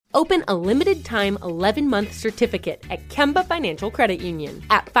Open a limited-time 11-month certificate at Kemba Financial Credit Union.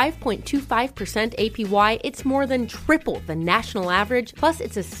 At 5.25% APY, it's more than triple the national average, plus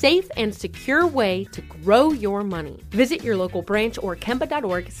it's a safe and secure way to grow your money. Visit your local branch or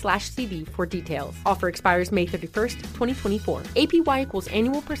kemba.org/CD for details. Offer expires May 31st, 2024. APY equals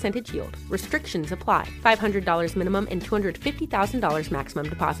annual percentage yield. Restrictions apply. $500 minimum and $250,000 maximum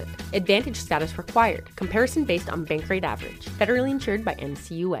deposit. Advantage status required. Comparison based on bank rate average. Federally insured by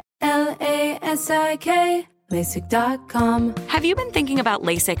NCUA. LASIK, LASIK.com. Have you been thinking about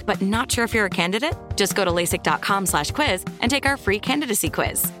LASIK but not sure if you're a candidate? Just go to LASIK.com/quiz and take our free candidacy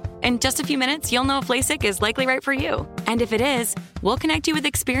quiz. In just a few minutes, you'll know if LASIK is likely right for you. And if it is, we'll connect you with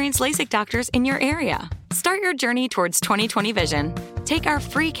experienced LASIK doctors in your area. Start your journey towards 20/20 vision. Take our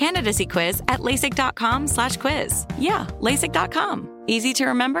free candidacy quiz at LASIK.com/quiz. Yeah, LASIK.com. Easy to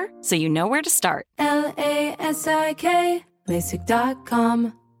remember, so you know where to start. LASIK,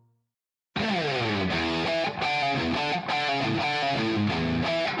 LASIK.com.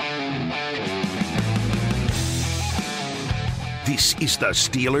 This is the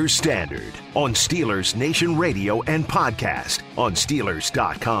Steelers Standard on Steelers Nation Radio and podcast on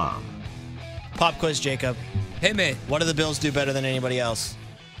Steelers.com. Pop quiz, Jacob. Hit me. What do the Bills do better than anybody else?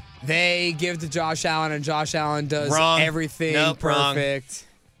 They give to Josh Allen, and Josh Allen does everything perfect.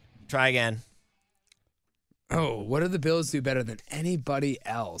 Wrong. Try again. Oh, what do the Bills do better than anybody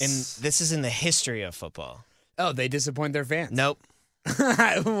else? And this is in the history of football. Oh, they disappoint their fans. Nope.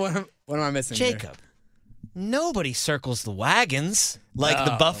 what am I missing here? Jacob, nobody circles the wagons like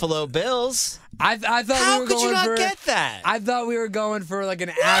the Buffalo Bills. I thought How we were could going you not for, get that? I thought we were going for like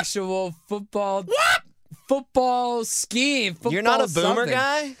an actual football scheme. You're not a boomer something.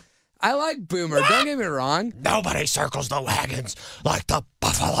 guy? I like boomer. Don't get me wrong. Nobody circles the wagons like the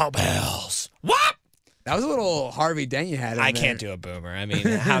Buffalo Bills. What? That was a little Harvey Dent you had in I there. can't do a boomer. I mean,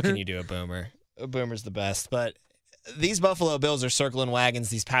 how can you do a boomer? A boomer's the best. But these Buffalo Bills are circling wagons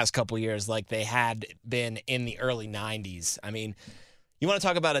these past couple years like they had been in the early 90s. I mean, you want to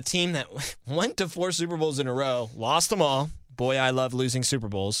talk about a team that went to 4 Super Bowls in a row, lost them all. Boy, I love losing Super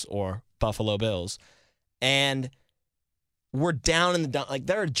Bowls, or Buffalo Bills. And we're down in the, like,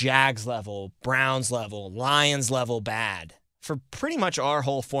 they're Jags level, Browns level, Lions level bad for pretty much our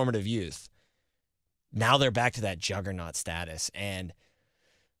whole formative youth. Now they're back to that juggernaut status. And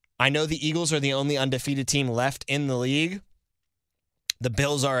I know the Eagles are the only undefeated team left in the league. The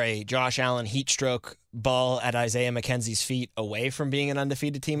Bills are a Josh Allen heat stroke ball at Isaiah McKenzie's feet away from being an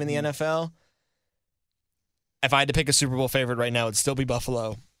undefeated team in the NFL. If I had to pick a Super Bowl favorite right now, it'd still be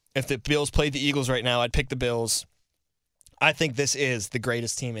Buffalo. If the Bills played the Eagles right now, I'd pick the Bills. I think this is the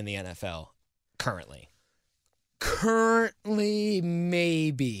greatest team in the NFL currently. Currently,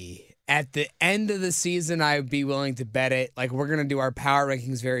 maybe. At the end of the season, I'd be willing to bet it. Like, we're going to do our power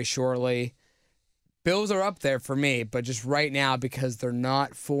rankings very shortly. Bills are up there for me, but just right now, because they're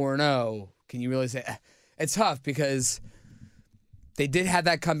not 4-0, can you really say? It's tough because they did have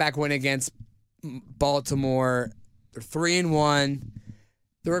that comeback win against Baltimore. They're 3-1.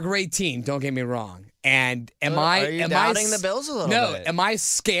 They're a great team, don't get me wrong. And Are you doubting the Bills a little bit? No, am I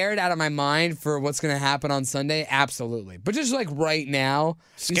scared out of my mind for what's going to happen on Sunday? Absolutely. But just like right now.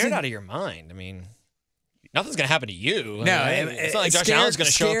 Scared out of your mind. I mean, nothing's going to happen to you. No, I mean, it's not like Josh Allen's going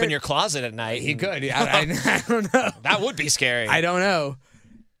to show up in your closet at night. He could. I don't know. That would be scary. I don't know.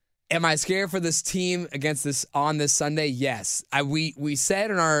 Am I scared for this team against this on this Sunday? Yes. We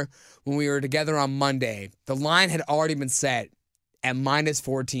said when we were together on Monday, the line had already been set at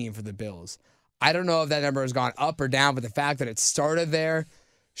 -14 for the Bills. I don't know if that number has gone up or down, but the fact that it started there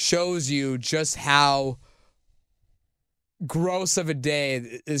shows you just how gross of a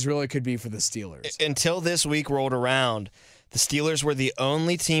day this really could be for the Steelers. Until this week rolled around, the Steelers were the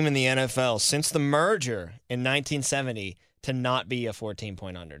only team in the NFL since the merger in 1970 to not be a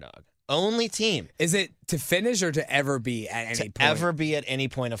 14-point underdog. Only team. Is it to finish or to ever be at any point? Ever be at any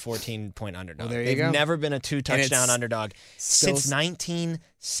point a 14-point underdog. Well, there you They've go. never been a 2-touchdown underdog since still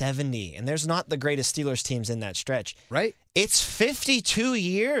 1970. And there's not the greatest Steelers teams in that stretch. Right? It's 52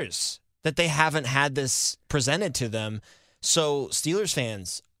 years that they haven't had this presented to them. So, Steelers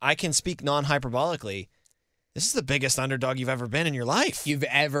fans, I can speak non-hyperbolically. This is the biggest underdog you've ever been in your life.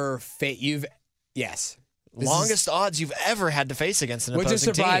 Yes. Longest odds you've ever had to face against an opposing team. Which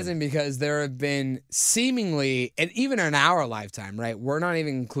is surprising because there have been seemingly, and even in our lifetime, right? We're not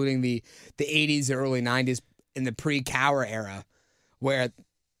even including the 80s or early 90s in the pre-Cowher era where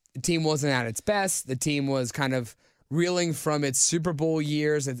the team wasn't at its best. The team was kind of reeling from its Super Bowl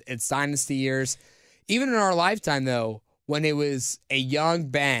years, its dynasty years. Even in our lifetime, though, when it was a young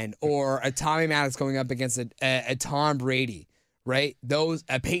Ben or a Tommy Maddox going up against a Tom Brady, right? Those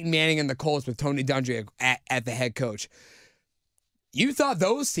Peyton Manning and the Colts with Tony Dungy at the head coach. You thought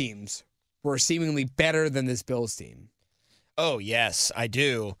those teams were seemingly better than this Bills team. Oh, yes, I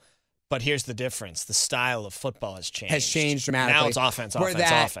do. But here's the difference. The style of football has changed. Has changed dramatically. Now it's offense,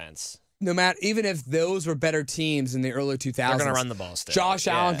 offense. No matter, even if those were better teams in the early 2000s, they're going to run the ball still. Josh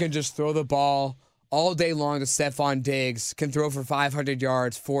Allen can just throw the ball all day long to Stephon Diggs, can throw for 500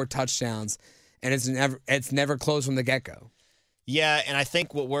 yards, 4 touchdowns, and it's never close from the get-go. Yeah, and I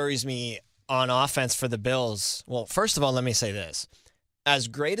think what worries me on offense for the Bills, well, first of all, let me say this. As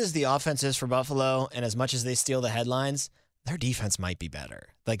great as the offense is for Buffalo and as much as they steal the headlines, their defense might be better.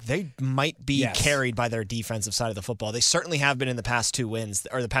 Like, they might be carried by their defensive side of the football. They certainly have been in the past 2 wins,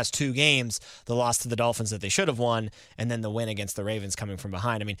 or the past 2 games, the loss to the Dolphins that they should have won, and then the win against the Ravens coming from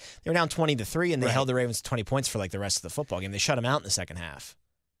behind. I mean, they were down 20-3, and they held the Ravens to 20 points for, like, the rest of the football game. They shut them out in the second half.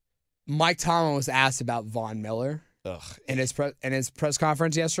 Mike Tomlin was asked about Von Miller in his press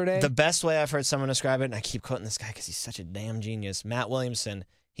conference yesterday. The best way I've heard someone describe it, and I keep quoting this guy because he's such a damn genius, Matt Williamson,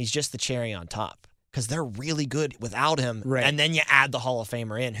 he's just the cherry on top. Because they're really good without him. Right. And then you add the Hall of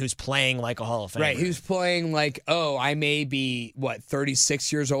Famer in who's playing like a Hall of Famer. Right, who's playing like, I may be,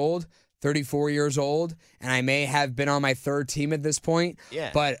 36 years old, 34 years old, and I may have been on my 3rd team at this point.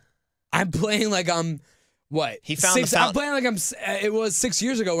 Yeah. But I'm playing like I'm, He found I'm playing like it was 6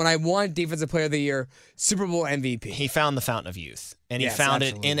 years ago when I won Defensive Player of the Year, Super Bowl MVP. He found the fountain of youth. And he found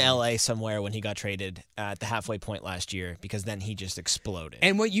it in L.A. somewhere when he got traded at the halfway point last year, because then he just exploded.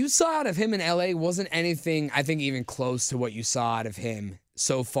 And what you saw out of him in L.A. wasn't anything, I think, even close to what you saw out of him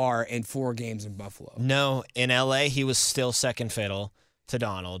so far in 4 games in Buffalo. No, in L.A., he was still second fiddle to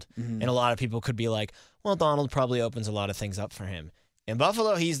Donald. And a lot of people could be like, well, Donald probably opens a lot of things up for him. In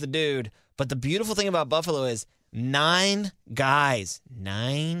Buffalo, he's the dude. But the beautiful thing about Buffalo is 9 guys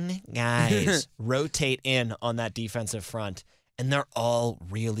rotate in on that defensive front, and they're all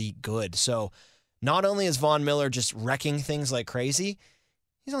really good. So not only is Von Miller just wrecking things like crazy,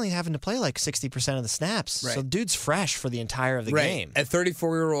 he's only having to play like 60% of the snaps. Right. So dude's fresh for the entire of the game. A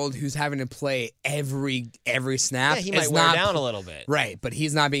 34-year-old who's having to play every snap. Yeah, he might wear down a little bit. Right, but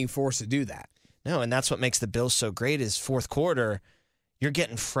he's not being forced to do that. No, and that's what makes the Bills so great is fourth quarter, you're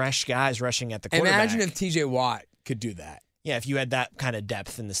getting fresh guys rushing at the quarterback. Imagine if TJ Watt could do that. Yeah, if you had that kind of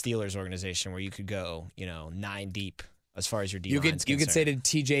depth in the Steelers organization where you could go, 9 deep as far as your D-line's You could say to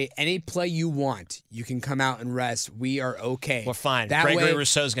TJ, any play you want, you can come out and rest. We are okay. We're fine. Gregory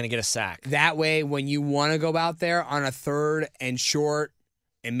Rousseau's going to get a sack. That way, when you want to go out there on a 3rd and short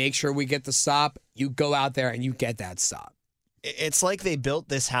and make sure we get the stop, you go out there and you get that stop. It's like they built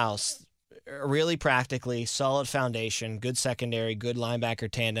this house really practically, solid foundation, good secondary, good linebacker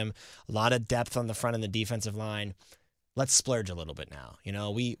tandem, a lot of depth on the front and the defensive line. Let's splurge a little bit now.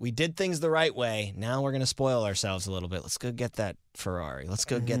 We did things the right way. Now we're going to spoil ourselves a little bit. Let's go get that Ferrari. Let's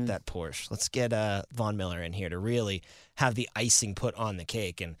go get that Porsche. Let's get Von Miller in here to really have the icing put on the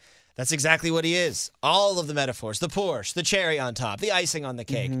cake. And that's exactly what he is. All of the metaphors, the Porsche, the cherry on top, the icing on the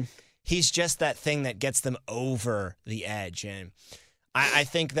cake. He's just that thing that gets them over the edge. And I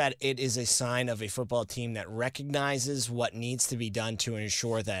think that it is a sign of a football team that recognizes what needs to be done to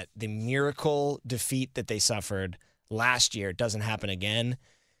ensure that the miracle defeat that they suffered last year doesn't happen again.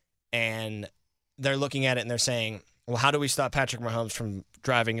 And they're looking at it and they're saying, well, how do we stop Patrick Mahomes from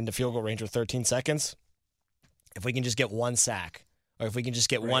driving into field goal range with 13 seconds? If we can just get 1 sack, or if we can just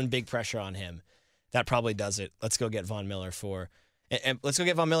get one big pressure on him, that probably does it. Let's go get Von Miller and let's go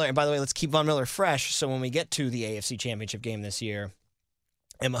get Von Miller. And by the way, let's keep Von Miller fresh. So when we get to the AFC Championship game this year,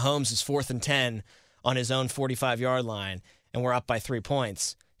 and Mahomes is 4th and 10 on his own 45-yard line, and we're up by 3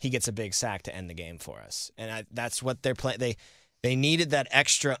 points, he gets a big sack to end the game for us. And that's what they're playing. They needed that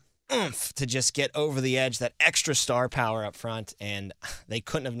extra oomph to just get over the edge, that extra star power up front, and they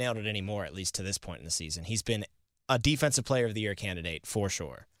couldn't have nailed it anymore, at least to this point in the season. He's been a Defensive Player of the Year candidate for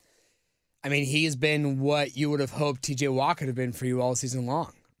sure. I mean, he's been what you would have hoped TJ Watt could have been for you all season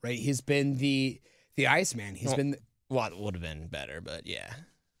long, right? He's been the Iceman. Watt would have been better, but yeah.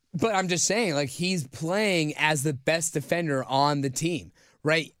 But I'm just saying, he's playing as the best defender on the team,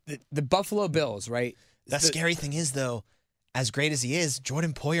 right? The Buffalo Bills, right? The scary thing is, though, as great as he is,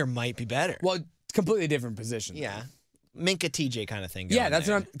 Jordan Poyer might be better. Well, completely different position. Yeah. Minka TJ kind of thing. Yeah, that's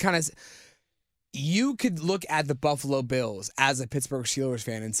what I'm kind of... You could look at the Buffalo Bills as a Pittsburgh Steelers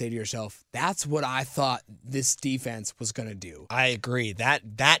fan and say to yourself, that's what I thought this defense was going to do. I agree.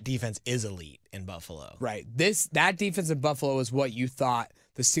 That defense is elite in Buffalo. Right. That defense in Buffalo is what you thought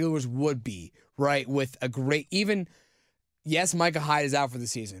the Steelers would be, right? With a great, even yes, Micah Hyde is out for the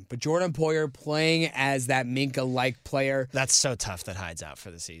season, but Jordan Poyer playing as that Minka-like player. That's so tough that Hyde's out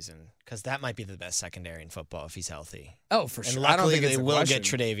for the season because that might be the best secondary in football if he's healthy. Oh, for And sure. I don't luckily, think it's they a will question.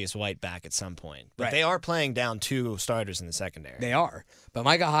 get Tre'Davious White back at some point. But Right. they are playing down 2 starters in the secondary. They are. But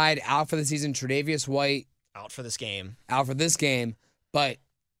Micah Hyde out for the season. Tre'Davious White Out for this game. out for this game, but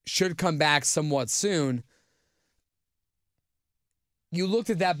should come back somewhat soon. You looked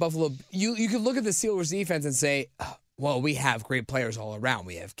at that Buffalo. You could look at the Steelers defense and say, well, we have great players all around.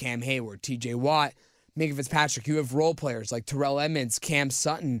 We have Cam Hayward, T.J. Watt, Minka Fitzpatrick. You have role players like Terrell Edmonds, Cam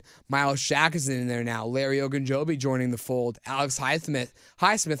Sutton, Miles Jack is in there now, Larry Ogunjobi joining the fold, Alex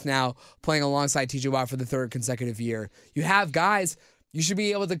Highsmith now playing alongside T.J. Watt for the 3rd consecutive year. You have guys you should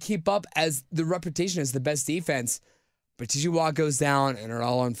be able to keep up as the reputation as the best defense. But T.J. Watt goes down and it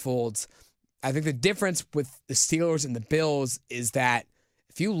all unfolds. I think the difference with the Steelers and the Bills is that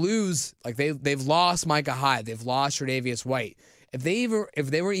if you lose, like they've lost Micah Hyde, they've lost Tre'Davious White. If they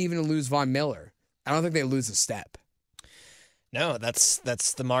were even to lose Von Miller, I don't think they lose a step. No, that's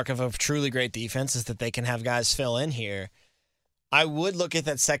the mark of a truly great defense is that they can have guys fill in here. I would look at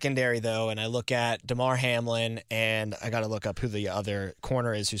that secondary, though, and I look at DeMar Hamlin, and I got to look up who the other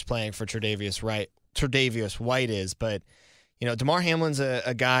corner is who's playing for Tre'Davious White is. But, you know, DeMar Hamlin's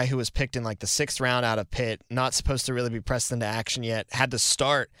a guy who was picked in like the 6th round out of Pitt, not supposed to really be pressed into action yet, had to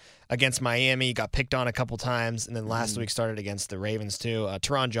start against Miami, got picked on a couple times, and then last week started against the Ravens, too.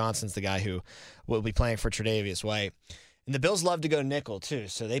 Teron Johnson's the guy who will be playing for Tre'Davious White. And the Bills love to go nickel, too,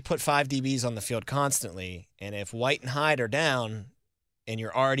 so they put 5 DBs on the field constantly. And if White and Hyde are down and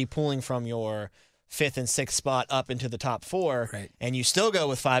you're already pulling from your 5th and 6th spot up into the top 4, Right. and you still go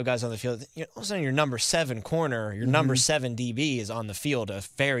with 5 guys on the field, all of a sudden your number 7 corner, your number 7 DB is on the field a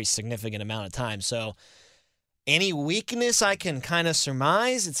very significant amount of time. So any weakness I can kind of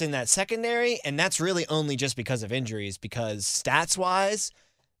surmise, it's in that secondary, and that's really only just because of injuries, because stats-wise,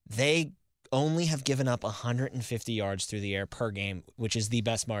 they only have given up 150 yards through the air per game, which is the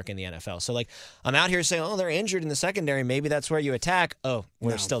best mark in the NFL. So, like, I'm out here saying, oh, they're injured in the secondary. Maybe that's where you attack. Oh,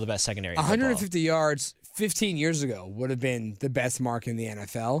 we're still the best secondary in football. 150 yards 15 years ago would have been the best mark in the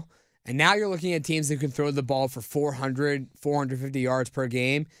NFL. And now you're looking at teams that can throw the ball for 400, 450 yards per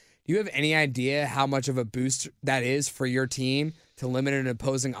game. Do you have any idea how much of a boost that is for your team to limit an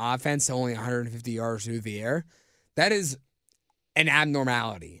opposing offense to only 150 yards through the air? That is an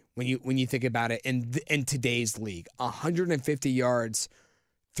abnormality when you think about it in today's league. 150 yards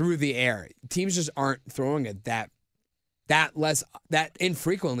through the air. Teams just aren't throwing it that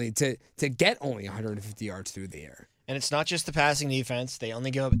infrequently to get only 150 yards through the air. And it's not just the passing defense. They only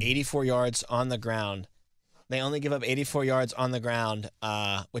give up 84 yards on the ground. They only give up 84 yards on the ground,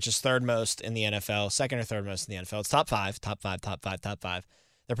 which is 3rd most in the NFL, 2nd or 3rd most in the NFL. It's top 5.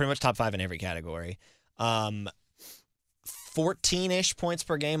 They're pretty much top 5 in every category. 14-ish points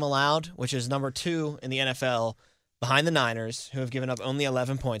per game allowed, which is number 2 in the NFL behind the Niners, who have given up only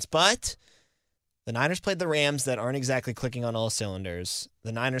 11 points. But the Niners played the Rams that aren't exactly clicking on all cylinders.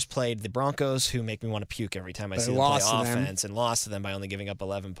 The Niners played the Broncos, who make me want to puke every time I see them play offense, and lost to them by only giving up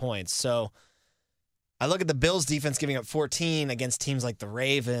 11 points. So I look at the Bills' defense giving up 14 against teams like the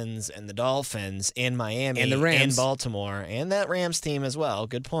Ravens and the Dolphins in Miami And the Rams. and Baltimore, and that Rams team as well.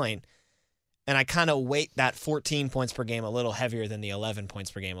 Good point. And I kind of weight that 14 points per game a little heavier than the 11 points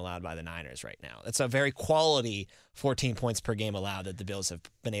per game allowed by the Niners right now. It's a very quality 14 points per game allowed that the Bills have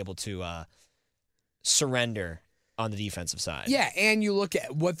been able to surrender on the defensive side. Yeah, and you look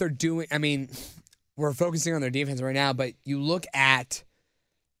at what they're doing. I mean, we're focusing on their defense right now, but you look at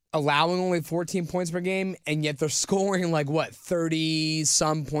allowing only 14 points per game, and yet they're scoring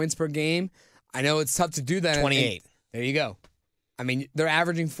 30-some points per game. I know it's tough to do that. 28. There you go. I mean, they're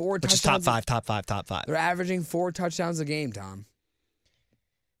averaging 4 Which is touchdowns. top five. They're averaging 4 touchdowns a game, Tom.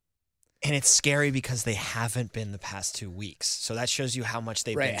 And it's scary because they haven't been the past 2 weeks. So that shows you how much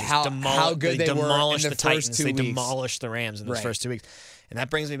they've been just how good they were in demolished the the first Titans. 2 They weeks. demolished the Rams in those Right. first 2 weeks. And that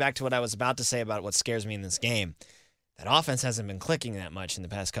brings me back to what I was about to say about what scares me in this game. That offense hasn't been clicking that much in the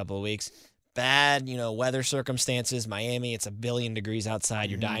past couple of weeks. Bad, weather circumstances. Miami, it's 1 billion degrees outside.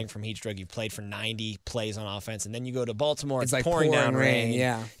 You're dying from heat stroke. You've played for 90 plays on offense. And then you go to Baltimore. It's like pouring down rain.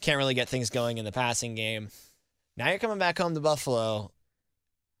 Yeah. Can't really get things going in the passing game. Now you're coming back home to Buffalo.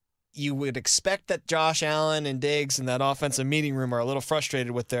 You would expect that Josh Allen and Diggs in that offensive meeting room are a little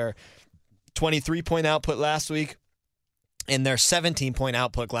frustrated with their 23-point output last week and their 17-point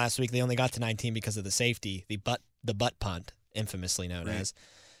output last week. They only got to 19 because of the safety, the butt punt, infamously known as.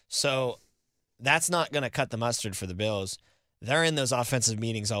 So that's not going to cut the mustard for the Bills. They're in those offensive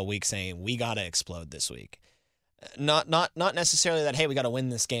meetings all week saying, we got to explode this week. Not necessarily that, hey, we got to win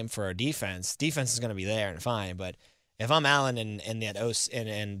this game for our defense. Defense is going to be there and fine, but if I'm Allen and that OC,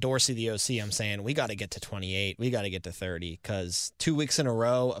 and Dorsey the OC, I'm saying we got to get to 28, we got to get to 30, because 2 weeks in a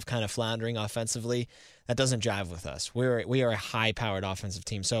row of kind of floundering offensively, that doesn't jive with us. We are a high-powered offensive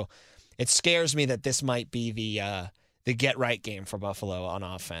team, so it scares me that this might be the get-right game for Buffalo on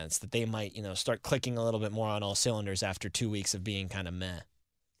offense, that they might start clicking a little bit more on all cylinders after 2 weeks of being kind of meh.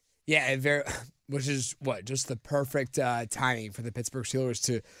 Yeah, which is just the perfect timing for the Pittsburgh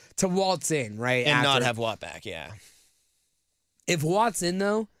Steelers to waltz in, right? And not have Watt back, yeah. If Watt's in,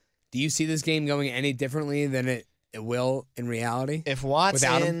 though, do you see this game going any differently than it will in reality? If Watt's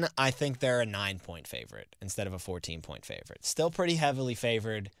without in, him? I think they're a 9-point favorite instead of a 14-point favorite. Still pretty heavily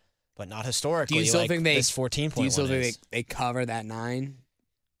favored, but not historically. Do you still think this 14-point Do you still one think is. they cover that 9?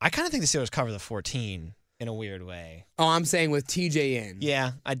 I kind of think the Steelers cover the 14 in a weird way. Oh, I'm saying with TJ in.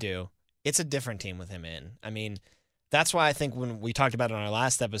 Yeah, I do. It's a different team with him in. I mean, that's why I think when we talked about it on our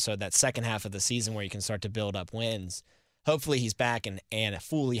last episode, that second half of the season where you can start to build up wins, hopefully he's back and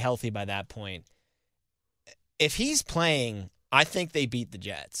fully healthy by that point. If he's playing, I think they beat the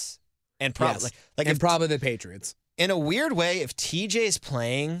Jets. And probably Yes. Probably the Patriots. In a weird way, if TJ's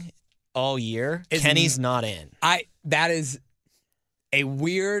playing all year, Kenny's not in. That is a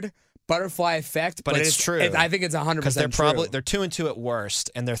weird butterfly effect, but it's true. I think it's 100% because they're true. they're 2-2 at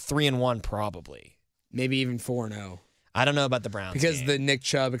worst, and they're 3-1 probably. Maybe even 4-0. I don't know about the Browns Because game. the Nick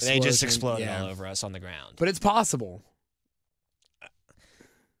Chubb explosion. They just exploded yeah. all over us on the ground. But it's possible.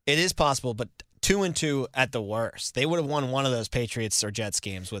 It is possible, but 2-2 at the worst. They would have won one of those Patriots or Jets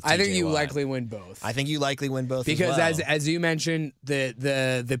games with TJ I think you Watt. likely win both. I think you likely win both because as well. as you mentioned,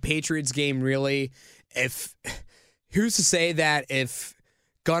 the Patriots game really, who's to say that if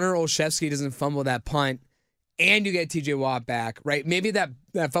Gunnar Olszewski doesn't fumble that punt and you get TJ Watt back, right? Maybe that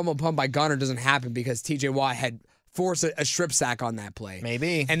fumble punt by Gunnar doesn't happen because TJ Watt had forced a strip sack on that play.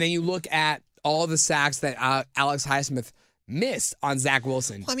 Maybe. And then you look at all the sacks that Alex Highsmith missed on Zach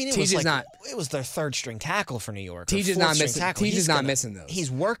Wilson. Well, I mean, it was their third string tackle for New York. TJ's not missing. TJ's not missing those. He's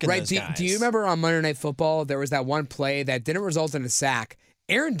working right. those guys. Do you remember on Monday Night Football there was that one play that didn't result in a sack?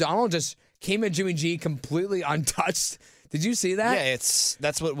 Aaron Donald just came at Jimmy G completely untouched. Did you see that? Yeah,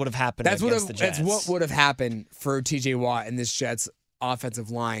 that's what would have happened against the Jets. That's what would have happened for TJ Watt in this Jets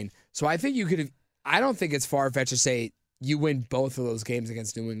offensive line. So I think you could have. I don't think it's far-fetched to say you win both of those games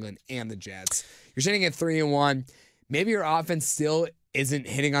against New England and the Jets. You're sitting at 3-1. Maybe your offense still isn't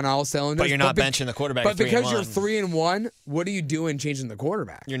hitting on all cylinders. But you're not benching the quarterback. But because you're 3-1, what are you doing changing the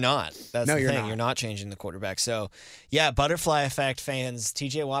quarterback? You're not. That's the thing. You're not changing the quarterback. So, yeah, butterfly effect fans.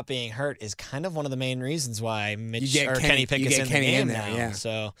 TJ Watt being hurt is kind of one of the main reasons why Kenny Pickett's in the game now. Yeah.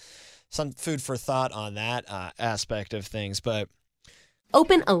 So, some food for thought on that aspect of things. But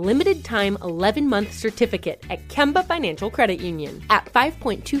Open a limited-time 11-month certificate at Kemba Financial Credit Union. At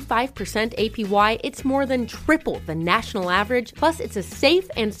 5.25% APY, it's more than triple the national average, plus it's a safe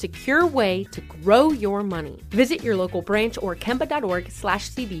and secure way to grow your money. Visit your local branch or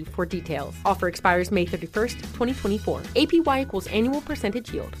kemba.org/cd for details. Offer expires May 31st, 2024. APY equals annual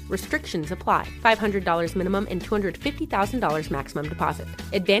percentage yield. Restrictions apply. $500 minimum and $250,000 maximum deposit.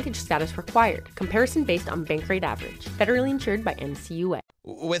 Advantage status required. Comparison based on bank rate average. Federally insured by NCUA.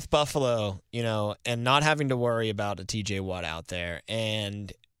 With Buffalo, and not having to worry about a TJ Watt out there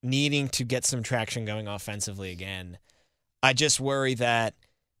and needing to get some traction going offensively again, I just worry that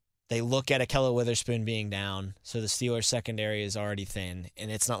they look at Ahkello Witherspoon being down, so the Steelers' secondary is already thin,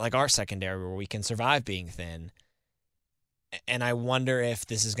 and it's not like our secondary where we can survive being thin. And I wonder if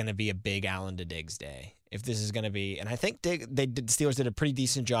this is going to be a big Allen to Diggs day. If this is going to be, and I think the Steelers did a pretty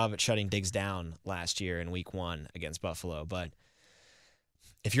decent job at shutting Diggs down last year in Week 1 against Buffalo, but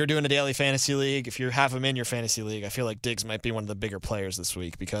if you're doing a daily fantasy league, if you have him in your fantasy league, I feel like Diggs might be one of the bigger players this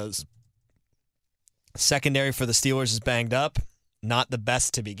week because secondary for the Steelers is banged up, not the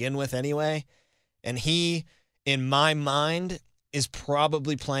best to begin with anyway. And he, in my mind, is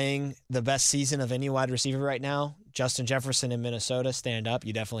probably playing the best season of any wide receiver right now. Justin Jefferson in Minnesota, stand up.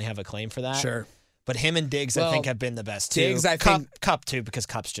 You definitely have a claim for that. Sure. But him and Diggs, I think, have been the best too. Diggs, I think Kupp too, because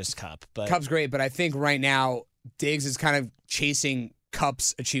Kupp's just Kupp. But Kupp's great, but I think right now Diggs is kind of chasing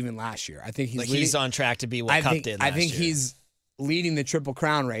Kupp's achievement last year. I think he's on track to be what Kupp did last year. I think he's leading the Triple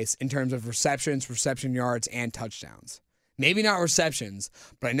Crown race in terms of receptions, reception yards, and touchdowns. Maybe not receptions,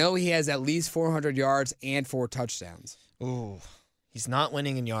 but I know he has at least 400 yards and 4 touchdowns. Ooh, he's not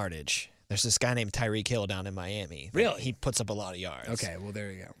winning in yardage. There's this guy named Tyreek Hill down in Miami. Really? He puts up a lot of yards. Okay, well,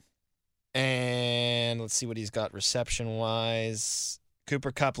 there you go. And let's see what he's got reception-wise.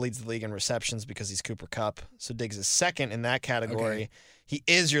 Cooper Kupp leads the league in receptions because he's Cooper Kupp. So Diggs is second in that category. Okay. He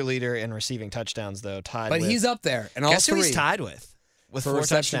is your leader in receiving touchdowns, though. But he's up there. And all guess three. Who he's tied with? With For 4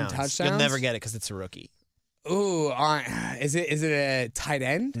 reception touchdowns. touchdowns? You'll never get it because it's a rookie. Ooh, is it a tight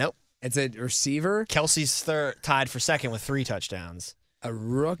end? Nope. It's a receiver. Kelsey's tied for second with 3 touchdowns. A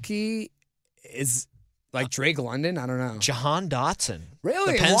rookie is like Drake London. I don't know. Jahan Dotson.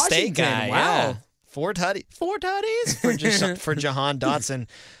 Really? The Penn State Washington. guy. Wow. Yeah. 4 tutties for Jahan Dotson,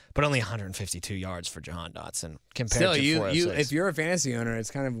 but only 152 yards for Jahan Dotson compared Still, to you 406. if you're a fantasy owner, it's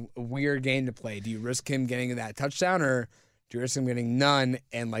kind of a weird game to play. Do you risk him getting that touchdown, or do you risk him getting none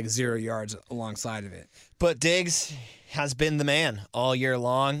and like 0 yards alongside of it? But Diggs has been the man all year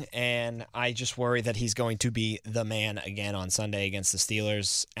long, and I just worry that he's going to be the man again on Sunday against the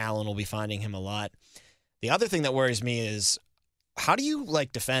Steelers. Allen will be finding him a lot. The other thing that worries me is, how do you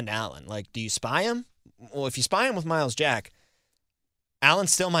defend Allen? Do you spy him? Well, if you spy him with Myles Jack, Allen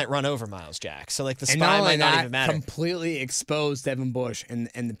still might run over Myles Jack. So the spy might not even matter. Completely expose Devin Bush and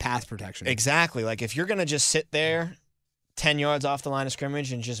the pass protection. Exactly. If you're gonna just sit there 10 yards off the line of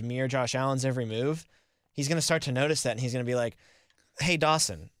scrimmage and just mirror Josh Allen's every move, he's gonna start to notice that, and he's gonna be like, "Hey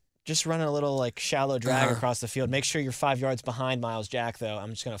Dawson, just run a little shallow drag across the field. Make sure you're 5 yards behind Myles Jack, though.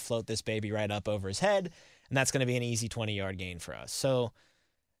 I'm just gonna float this baby right up over his head." And that's going to be an easy 20-yard gain for us. So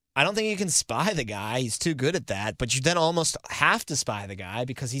I don't think you can spy the guy. He's too good at that. But you then almost have to spy the guy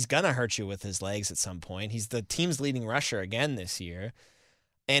because he's going to hurt you with his legs at some point. He's the team's leading rusher again this year.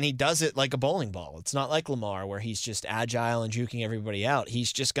 And he does it like a bowling ball. It's not like Lamar where he's just agile and juking everybody out.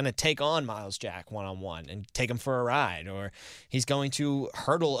 He's just going to take on Myles Jack one-on-one and take him for a ride. Or he's going to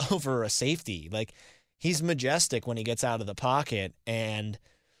hurdle over a safety. He's majestic when he gets out of the pocket, and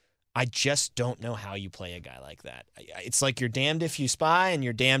I just don't know how you play a guy like that. It's like you're damned if you spy and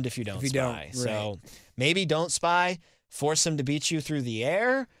you're damned if you don't spy. Right. So maybe don't spy, force him to beat you through the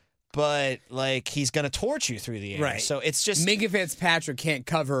air, but he's going to torch you through the air. Right. So it's just Minka Fitzpatrick can't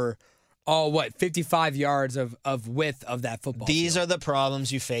cover all 55 yards of width of that football. These field. are the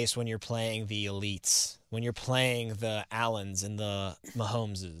problems you face when you're playing the elites, when you're playing the Allens and the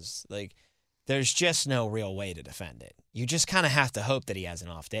Mahomeses. There's just no real way to defend it. You just kind of have to hope that he has an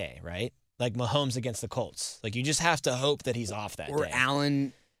off day, right? Like Mahomes against the Colts. You just have to hope that he's off that day. Or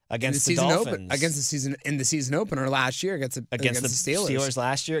Allen against the season Dolphins. in the season opener last year against the Steelers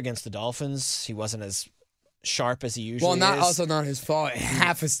last year, against the Dolphins. He wasn't as sharp as he usually is. Also not his fault.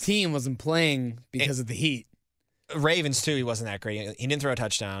 Half his team wasn't playing because of the heat. Ravens, too, he wasn't that great. He didn't throw a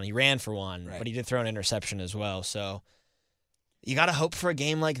touchdown. He ran for one, right, but he did throw an interception as well. So you got to hope for a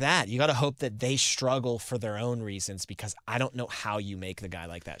game like that. You got to hope that they struggle for their own reasons, because I don't know how you make the guy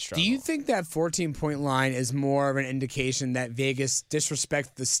like that struggle. Do you think that 14-point line is more of an indication that Vegas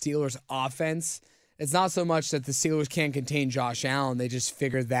disrespects the Steelers' offense? It's not so much that the Steelers can't contain Josh Allen. They just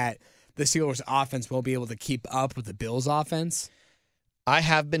figured that the Steelers' offense won't be able to keep up with the Bills' offense. I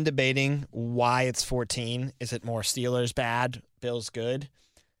have been debating why it's 14. Is it more Steelers bad, Bills good?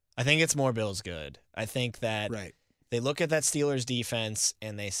 I think it's more Bills good. I think that they look at that Steelers defense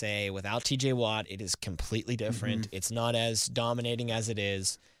and they say, without TJ Watt, it is completely different. Mm-hmm. It's not as dominating as it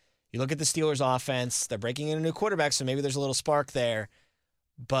is. You look at the Steelers offense, they're breaking in a new quarterback, so maybe there's a little spark there.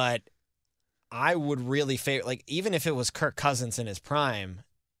 But I would really favor, even if it was Kirk Cousins in his prime,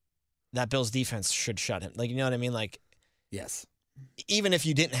 that Bills defense should shut him. You know what I mean? Yes. Even if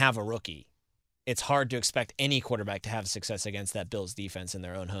you didn't have a rookie, it's hard to expect any quarterback to have success against that Bills defense in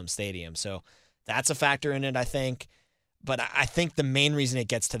their own home stadium. So that's a factor in it, I think. But I think the main reason it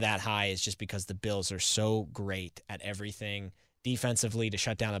gets to that high is just because the Bills are so great at everything defensively to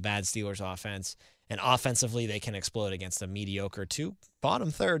shut down a bad Steelers offense, and offensively they can explode against a mediocre to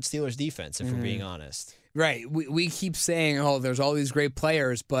bottom third Steelers defense, if we're being honest. Right. We keep saying, there's all these great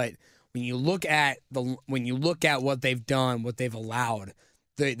players, but when you look at what they've done, what they've allowed,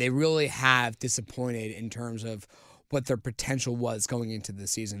 they really have disappointed in terms of what their potential was going into the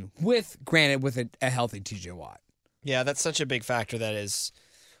season. With a healthy TJ Watt. Yeah, that's such a big factor that is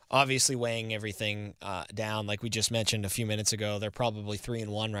obviously weighing everything down. Like we just mentioned a few minutes ago, they're probably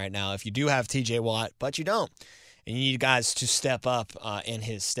 3-1 right now if you do have TJ Watt, but you don't. And you need guys to step up in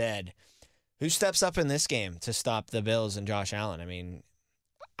his stead. Who steps up in this game to stop the Bills and Josh Allen? I mean,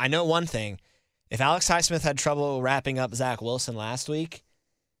 I know one thing. If Alex Highsmith had trouble wrapping up Zach Wilson last week,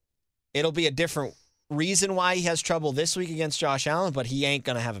 it'll be a different reason why he has trouble this week against Josh Allen, but he ain't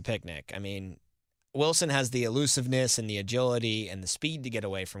going to have a picnic. I mean, Wilson has the elusiveness and the agility and the speed to get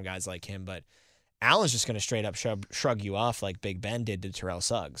away from guys like him, but Allen's just going to straight up shrug you off like Big Ben did to Terrell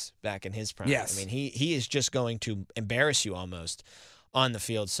Suggs back in his prime. Yes. I mean, he is just going to embarrass you almost on the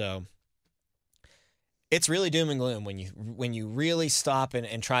field. So it's really doom and gloom when you really stop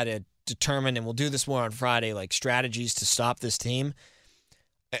and try to determine, and we'll do this more on Friday, strategies to stop this team.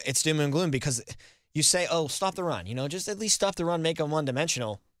 It's doom and gloom because you say, stop the run. Just at least stop the run, make them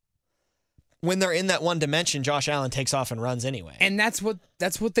one-dimensional. when they're in that one dimension, Josh Allen takes off and runs anyway. And that's what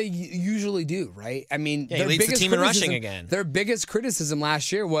they usually do, right? I mean, he leads the team in rushing again. Their biggest criticism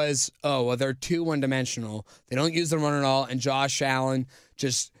last year was, they're too one-dimensional. They don't use the run at all, and Josh Allen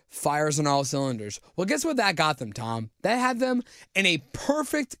just fires on all cylinders. Well, guess what that got them, Tom? That had them in a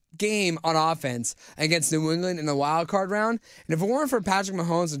perfect game on offense against New England in the wild card round. And if it weren't for Patrick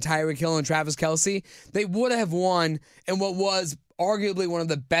Mahomes and Tyreek Hill and Travis Kelce, they would have won in what was arguably one of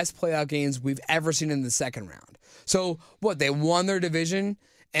the best playoff games we've ever seen in the second round. So they won their division,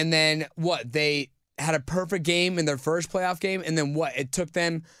 and then they had a perfect game in their first playoff game, and then it took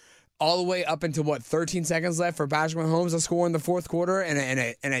them all the way up into 13 seconds left for Patrick Mahomes to score in the fourth quarter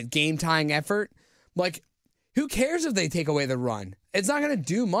and a game-tying effort. Like, who cares if they take away the run? It's not going to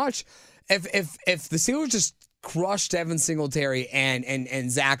do much. If the Steelers just crush Devin Singletary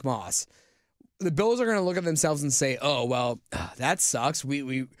and Zach Moss, the Bills are going to look at themselves and say, that sucks.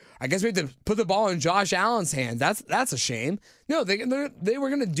 I guess we have to put the ball in Josh Allen's hands. That's a shame. No, they were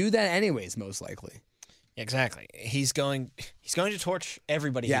going to do that anyways, most likely. Exactly. He's going to torch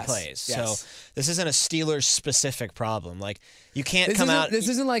everybody he plays. Yes. So this isn't a Steelers specific problem. Like, you can't This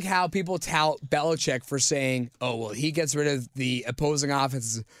isn't like how people tout Belichick for saying, he gets rid of the opposing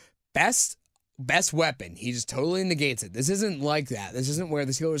offense's best weapon. He just totally negates it. This isn't like that. This isn't where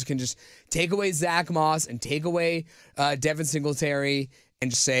the Steelers can just take away Zach Moss and take away Devin Singletary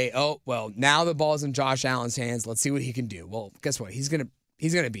and just say, now the ball's in Josh Allen's hands. Let's see what he can do. Well, guess what? He's gonna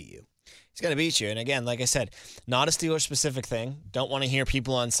beat you. He's going to beat you. And again, like I said, not a Steelers-specific thing. Don't want to hear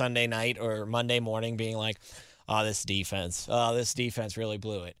people on Sunday night or Monday morning being like, this defense really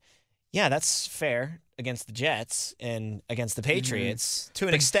blew it. Yeah, that's fair against the Jets and against the Patriots, to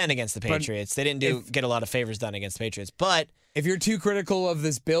an extent against the Patriots. They didn't get a lot of favors done against the Patriots. But if you're too critical of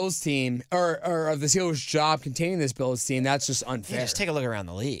this Bills team or of the Steelers' job containing this Bills team, that's just unfair. Yeah, just take a look around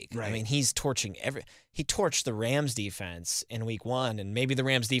the league. Right. I mean, he's torching he torched the Rams defense in week 1, and maybe the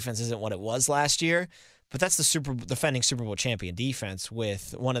Rams defense isn't what it was last year, but that's the defending Super Bowl champion defense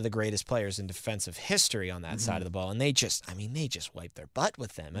with one of the greatest players in defensive history on that side of the ball. And they just wiped their butt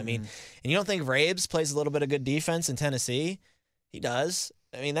with them. I mean, and you don't think Rabes plays a little bit of good defense in Tennessee? He does.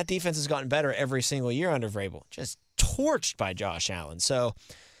 I mean, that defense has gotten better every single year under Vrabel. Just torched by Josh Allen. So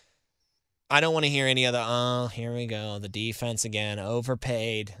I don't want to hear any other, here we go, the defense again,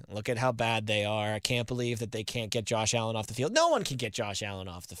 overpaid. Look at how bad they are. I can't believe that they can't get Josh Allen off the field. No one can get Josh Allen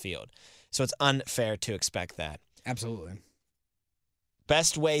off the field. So it's unfair to expect that. Absolutely.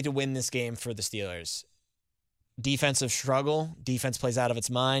 Best way to win this game for the Steelers. Defensive struggle. Defense plays out of its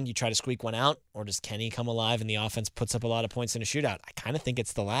mind. You try to squeak one out, or does Kenny come alive and the offense puts up a lot of points in a shootout? I kind of think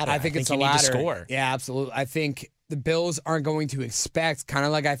it's the latter. I think it's the latter. latter. Need to score. Yeah, absolutely. I think the Bills aren't going to expect, kind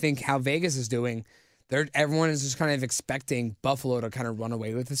of like I think how Vegas is doing. Everyone is just kind of expecting Buffalo to kind of run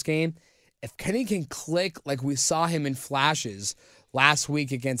away with this game. If Kenny can click like we saw him in flashes last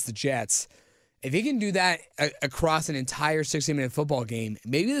week against the Jets, if he can do that across an entire 60-minute football game,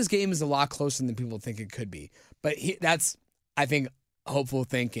 maybe this game is a lot closer than people think it could be. But that's, I think, hopeful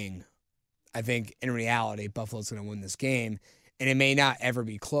thinking. I think in reality, Buffalo's going to win this game, and it may not ever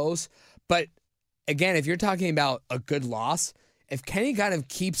be close. But again, if you're talking about a good loss, if Kenny kind of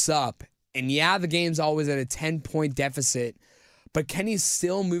keeps up, and the game's always at a 10-point deficit, but Kenny's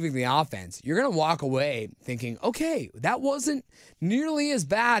still moving the offense, you're going to walk away thinking, okay, that wasn't nearly as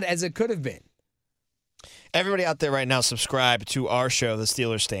bad as it could have been. Everybody out there right now, subscribe to our show, The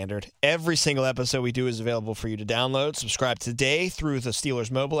Steelers Standard. Every single episode we do is available for you to download. Subscribe today through the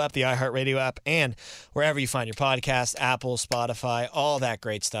Steelers mobile app, the iHeartRadio app, and wherever you find your podcast, Apple, Spotify, all that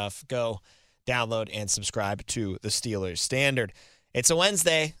great stuff. Go download and subscribe to the Steelers Standard. It's a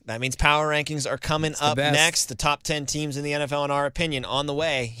Wednesday. That means power rankings are coming up next. The top 10 teams in the NFL, in our opinion, on the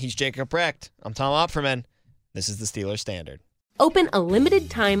way. He's Jacob Recht. I'm Tom Opferman. This is the Steelers Standard. Open a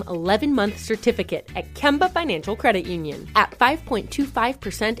limited-time 11-month certificate at Kemba Financial Credit Union. At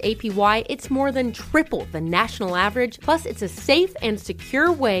 5.25% APY, it's more than triple the national average, plus it's a safe and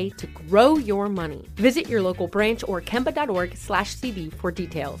secure way to grow your money. Visit your local branch or kemba.org/cd for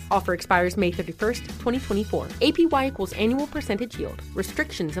details. Offer expires May 31st, 2024. APY equals annual percentage yield.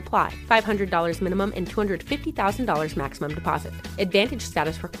 Restrictions apply. $500 minimum and $250,000 maximum deposit. Advantage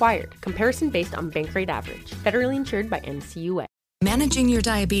status required. Comparison based on bank rate average. Federally insured by NCUA. Managing your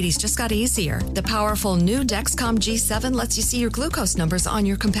diabetes just got easier. The powerful new Dexcom G7 lets you see your glucose numbers on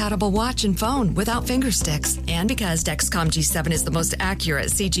your compatible watch and phone without finger sticks. And because Dexcom G7 is the most accurate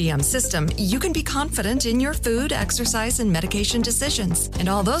CGM system, you can be confident in your food, exercise, and medication decisions. And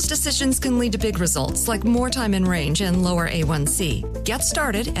all those decisions can lead to big results like more time in range and lower A1C. Get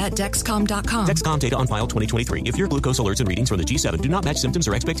started at Dexcom.com. Dexcom data on file 2023. If your glucose alerts and readings from the G7 do not match symptoms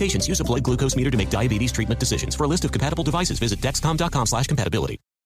or expectations, use a blood glucose meter to make diabetes treatment decisions. For a list of compatible devices, visit Dexcom.com/compatibility.